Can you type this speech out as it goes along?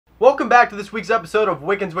Welcome back to this week's episode of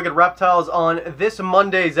Wiccan's Wicked Reptiles. On this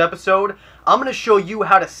Monday's episode, I'm going to show you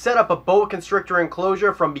how to set up a boa constrictor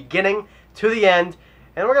enclosure from beginning to the end,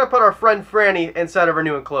 and we're going to put our friend Franny inside of our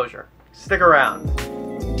new enclosure. Stick around.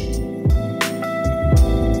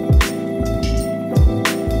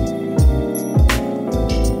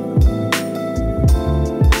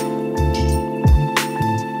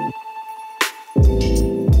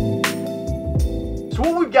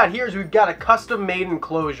 Here is we've got a custom made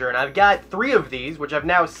enclosure, and I've got 3 of these, which I've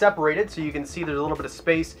now separated so you can see there's a little bit of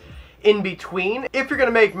space in between. If you're going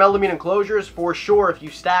to make melamine enclosures, for sure, if you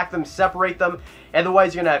stack them, separate them,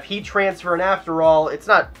 otherwise you're going to have heat transfer, and after all, it's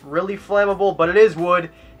not really flammable, but it is wood,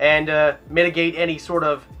 and mitigate any sort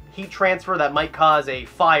of heat transfer that might cause a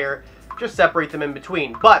fire. Just separate them in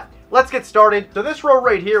between. But let's get started. So this row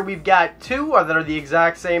right here, we've got 2 that are the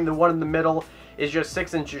exact same. The one in the middle is just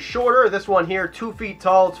 6 inches shorter. This one here, 2 feet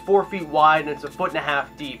tall, it's 4 feet wide, and it's 1.5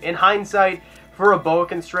 feet deep. In hindsight, for a boa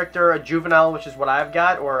constrictor, a juvenile, which is what I've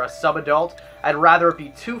got, or a sub-adult, I'd rather it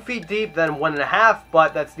be 2 feet deep than 1.5,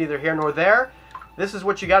 but that's neither here nor there. This is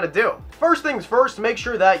what you got to do. First things first, make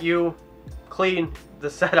sure that you clean the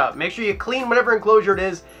setup. Make sure you clean whatever enclosure it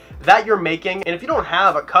is that you're making. And if you don't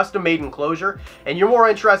have a custom-made enclosure and you're more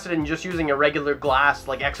interested in just using a regular glass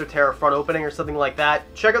like Exoterra front opening or something like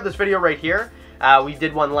that, check out this video right here. We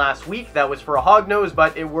did one last week that was for a hognose,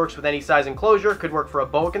 but it works with any size enclosure. Could work for a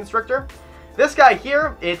boa constrictor. This guy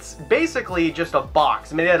here, it's basically just a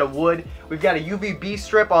box made out of wood. We've got a UVB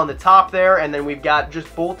strip on the top there, and then we've got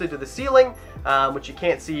just bolted to the ceiling, which you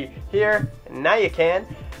can't see here. And now you can.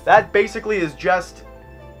 That basically is just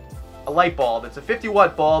a light bulb. It's a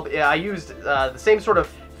 50-watt bulb. I used the same sort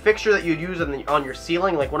of fixture that you'd use on your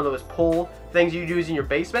ceiling, like one of those pole things you'd use in your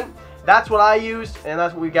basement. That's what I used, and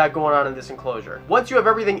that's what we've got going on in this enclosure. Once you have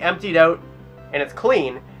everything emptied out and it's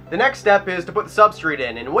clean, the next step is to put the substrate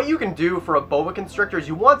in. And what you can do for a boa constrictor is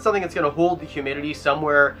you want something that's going to hold the humidity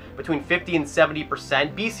somewhere between 50 and 70%.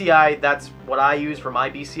 BCI, that's what I use for my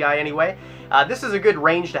BCI anyway. This is a good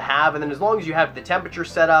range to have, and then as long as you have the temperature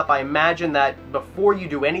set up, I imagine that before you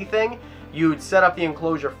do anything, you'd set up the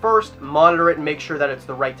enclosure first, monitor it, and make sure that it's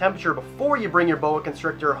the right temperature before you bring your boa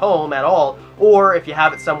constrictor home at all. Or if you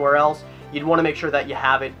have it somewhere else, you'd want to make sure that you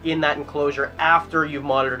have it in that enclosure after you've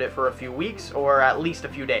monitored it for a few weeks or at least a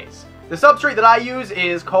few days. The substrate that I use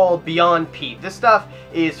is called Beyond Peat. This stuff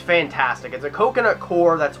is fantastic. It's a coconut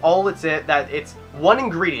core. That's all it's one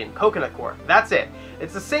ingredient, coconut core. That's it.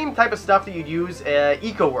 It's the same type of stuff that you'd use.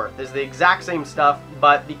 EcoWorth is the exact same stuff,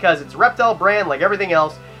 but because it's a Reptile brand like everything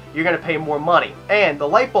else, you're going to pay more money. And the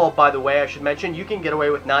light bulb, by the way, I should mention, you can get away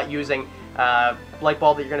with not using light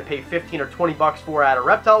bulb that you're going to pay 15 or 20 bucks for at a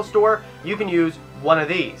reptile store. You can use one of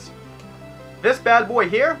these. This bad boy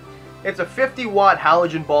here, it's a 50-watt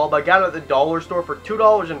halogen bulb. I got it at the dollar store for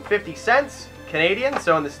 $2.50 Canadian.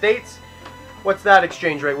 So in the States, what's that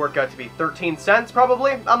exchange rate work out to be? 13 cents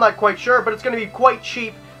probably? I'm not quite sure, but it's going to be quite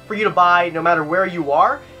cheap for you to buy no matter where you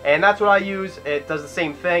are. And that's what I use. It does the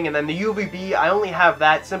same thing. And then the UVB, I only have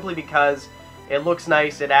that simply because it looks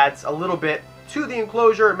nice. It adds a little bit to the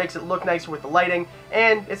enclosure. It makes it look nicer with the lighting.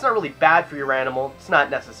 And it's not really bad for your animal. It's not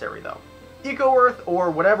necessary though. EcoWorth or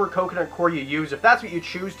whatever coconut core you use, if that's what you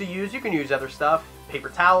choose to use, you can use other stuff. Paper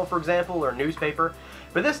towel, for example, or newspaper.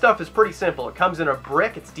 But this stuff is pretty simple. It comes in a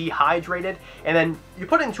brick, it's dehydrated, and then you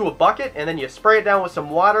put it into a bucket, and then you spray it down with some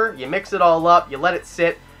water, you mix it all up, you let it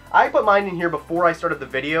sit. I put mine in here before I started the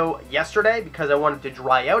video yesterday because I wanted to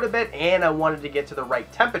dry out a bit and I wanted to get to the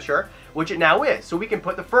right temperature, which it now is, so we can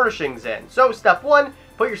put the furnishings in. So step 1,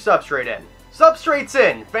 put your substrate in. Substrate's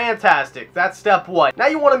in. Fantastic. That's step 1. Now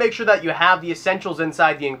you want to make sure that you have the essentials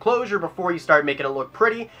inside the enclosure before you start making it look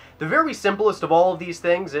pretty. The very simplest of all of these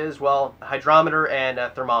things is, well, a hydrometer and a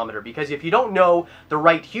thermometer, because if you don't know the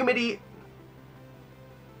right humidity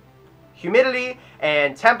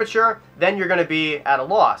and temperature, then you're going to be at a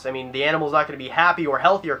loss. I mean, the animal's not going to be happy or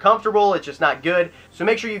healthy or comfortable. It's just not good. So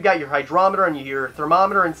make sure you've got your hydrometer and your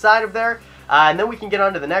thermometer inside of there. And then we can get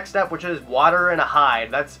on to the next step, which is water and a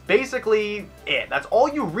hide. That's basically it. That's all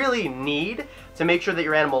you really need to make sure that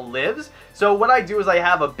your animal lives. So what I do is I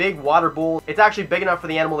have a big water bowl. It's actually big enough for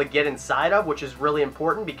the animal to get inside of, which is really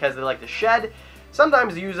important because they like to shed.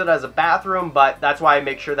 Sometimes I use it as a bathroom, but that's why I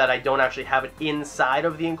make sure that I don't actually have it inside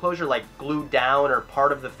of the enclosure, like glued down or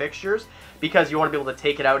part of the fixtures, because you want to be able to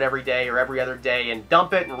take it out every day or every other day and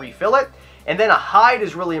dump it and refill it. And then a hide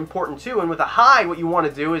is really important too, and with a hide, what you want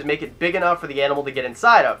to do is make it big enough for the animal to get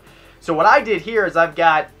inside of. So what I did here is I've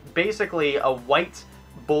got basically a white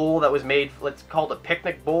bowl that was made, let's call it a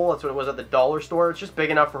picnic bowl. That's what it was at the dollar store. It's just big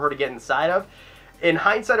enough for her to get inside of. In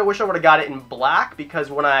hindsight, I wish I would have got it in black,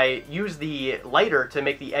 because when I used the lighter to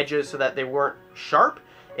make the edges so that they weren't sharp,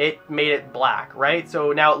 it made it black, right?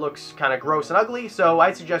 So now it looks kind of gross and ugly, so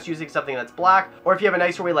I suggest using something that's black, or if you have a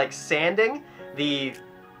nicer way like sanding the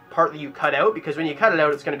part that you cut out, because when you cut it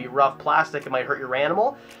out, it's going to be rough plastic, it might hurt your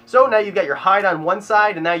animal. So now you've got your hide on one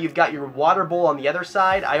side, and now you've got your water bowl on the other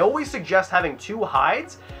side. I always suggest having two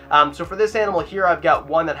hides. So for this animal here, I've got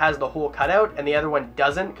one that has the hole cut out, and the other one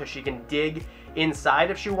doesn't, because she can dig inside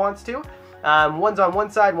if she wants to. One's on one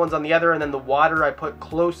side, one's on the other, and then the water I put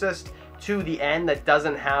closest to the end that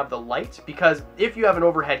doesn't have the light, because if you have an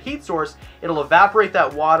overhead heat source, it'll evaporate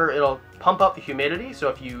that water, it'll pump up the humidity, so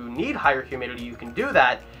if you need higher humidity, you can do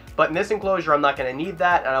that. But in this enclosure, I'm not going to need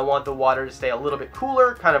that, and I want the water to stay a little bit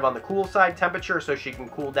cooler, kind of on the cool side temperature, so she can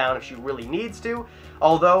cool down if she really needs to,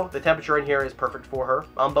 although the temperature in here is perfect for her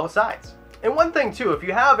on both sides. And one thing too, if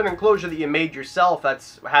you have an enclosure that you made yourself that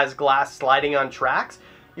has glass sliding on tracks,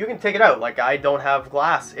 you can take it out. Like, I don't have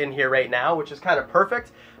glass in here right now, which is kind of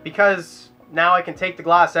perfect, because now I can take the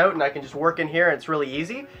glass out and I can just work in here, and it's really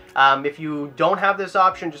easy. If you don't have this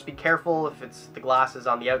option, just be careful if the glass is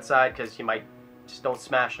on the outside, because you might just don't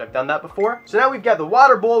smash it. I've done that before. So now we've got the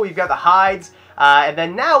water bowl, we've got the hides, and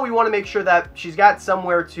then now we want to make sure that she's got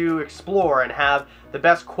somewhere to explore and have the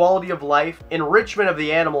best quality of life. Enrichment of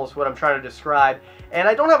the animal is what I'm trying to describe. And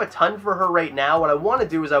I don't have a ton for her right now. What I want to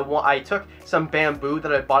do is I took some bamboo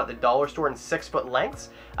that I bought at the dollar store in 6-foot lengths.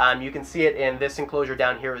 You can see it in this enclosure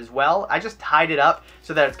down here as well. I just tied it up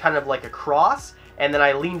so that it's kind of like a cross, and then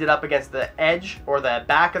I leaned it up against the edge or the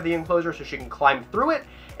back of the enclosure so she can climb through it.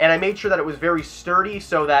 And I made sure that it was very sturdy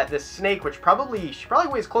so that this snake, which she probably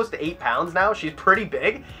weighs close to 8 pounds now, she's pretty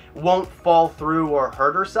big, won't fall through or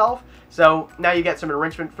hurt herself. So now you get some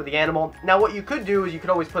enrichment for the animal. Now what you could do is you could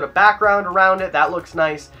always put a background around it. That looks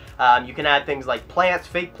nice. You can add things like plants,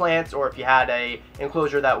 fake plants, or if you had a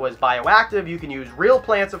enclosure that was bioactive, you can use real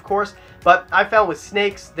plants, of course. But I found with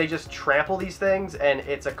snakes, they just trample these things, and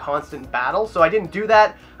it's a constant battle. So I didn't do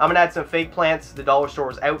that. I'm going to add some fake plants. The dollar store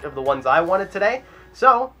was out of the ones I wanted today.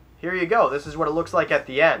 So here you go. This is what it looks like at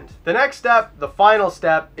the end. The next step, the final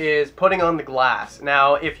step, is putting on the glass.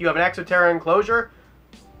 Now, if you have an exoterra enclosure,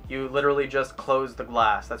 you literally just close the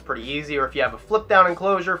glass. That's pretty easy. Or if you have a flip down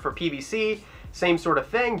enclosure for PVC, same sort of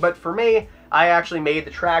thing. But for me, I actually made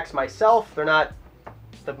the tracks myself. They're not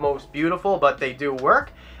the most beautiful, but they do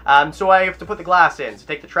work. So I have to put the glass in. So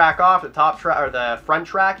take the track off, the top track or the front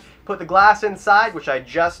track, put the glass inside, which I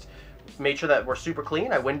just made sure that we're super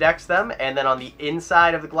clean. I Windex them, and then on the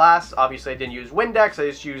inside of the glass, obviously I didn't use Windex, I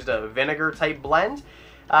just used a vinegar type blend.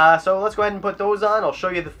 So let's go ahead and put those on. I'll show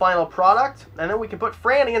you the final product, and then we can put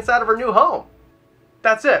Franny inside of her new home.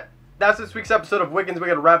 That's it. That's this week's episode of Wiggins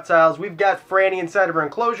Wicked Reptiles. We've got Franny inside of her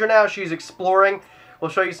enclosure now. She's exploring.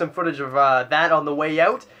 We'll show you some footage of that on the way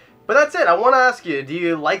out. But that's it. I want to ask you, do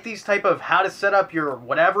you like these type of how to set up your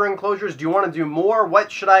whatever enclosures? Do you want to do more?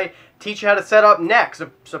 What should I teach you how to set up next?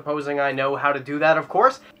 Supposing I know how to do that, of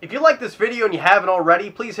course. If you like this video and you haven't already,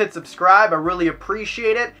 please hit subscribe. I really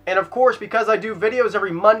appreciate it. And of course, because I do videos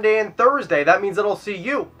every Monday and Thursday, that means that I'll see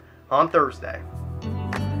you on Thursday.